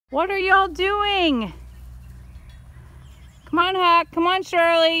What are y'all doing? Come on, Huck. Come on,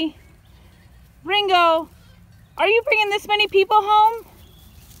 Shirley. Ringo, are you bringing this many people home?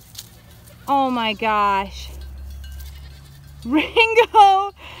 Oh my gosh.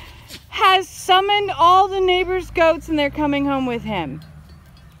 Ringo has summoned all the neighbors' goats and they're coming home with him.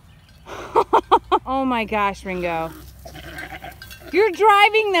 Oh my gosh, Ringo. You're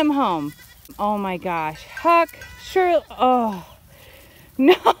driving them home. Oh my gosh. Huck, Shirley. Oh.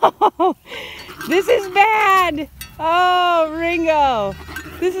 No, this is bad. Oh, Ringo,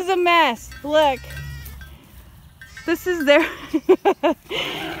 this is a mess. Look, this is their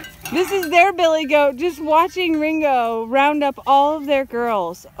this is their billy goat just watching Ringo round up all of their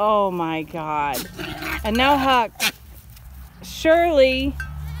girls. Oh my God. And now Huck, Shirley.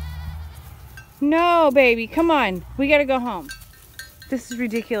 No, baby, come on. We gotta go home. This is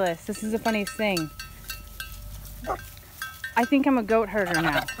ridiculous. This is the funniest thing. I think I'm a goat herder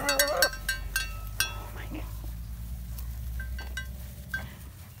now. Oh my God.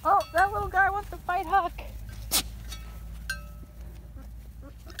 Oh, that little guy wants to fight Huck.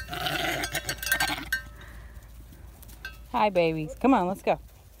 Hi, babies. Come on, let's go.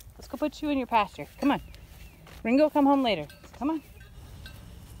 Let's go put you in your pasture. Come on. Ringo, come home later. Come on.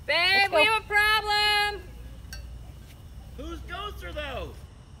 Babe, we have a problem. Whose goats are those?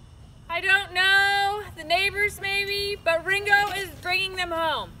 I don't know, the neighbors maybe, but Ringo is bringing them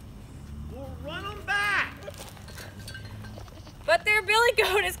home. We'll run them back. But their billy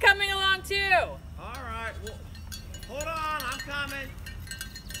goat is coming along too. All right, well, hold on, I'm coming.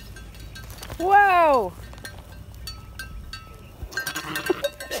 Whoa.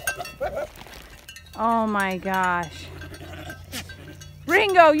 Oh my gosh.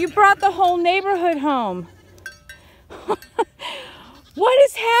 Ringo, you brought the whole neighborhood home. What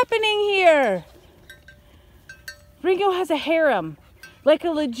is happening here? Ringo has a harem, like a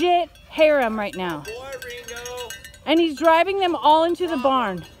legit harem right now. Boy, Ringo. And he's driving them all into the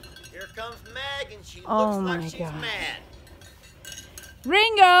barn. Here comes Meg, and she Oh looks my like she's God. mad.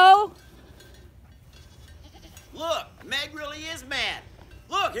 Ringo! Look, Meg really is mad.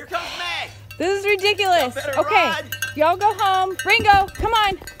 Look, here comes Meg. This is ridiculous. Y'all better Okay, run. y'all go home. Ringo, come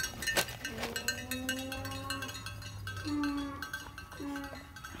on.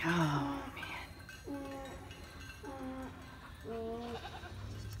 Oh, man.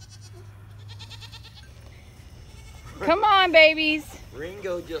 Come on, babies.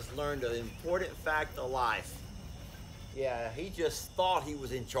 Ringo just learned an important fact of life. Yeah, he just thought he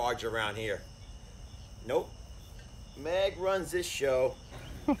was in charge around here. Nope. Meg runs this show.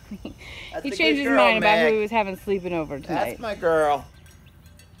 He changed his mind about who he was having sleeping over tonight. That's my girl.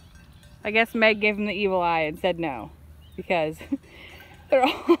 I guess Meg gave him the evil eye and said no, because they're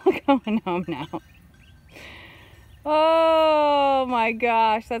all going home now. Oh my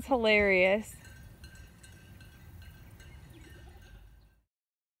gosh, that's hilarious.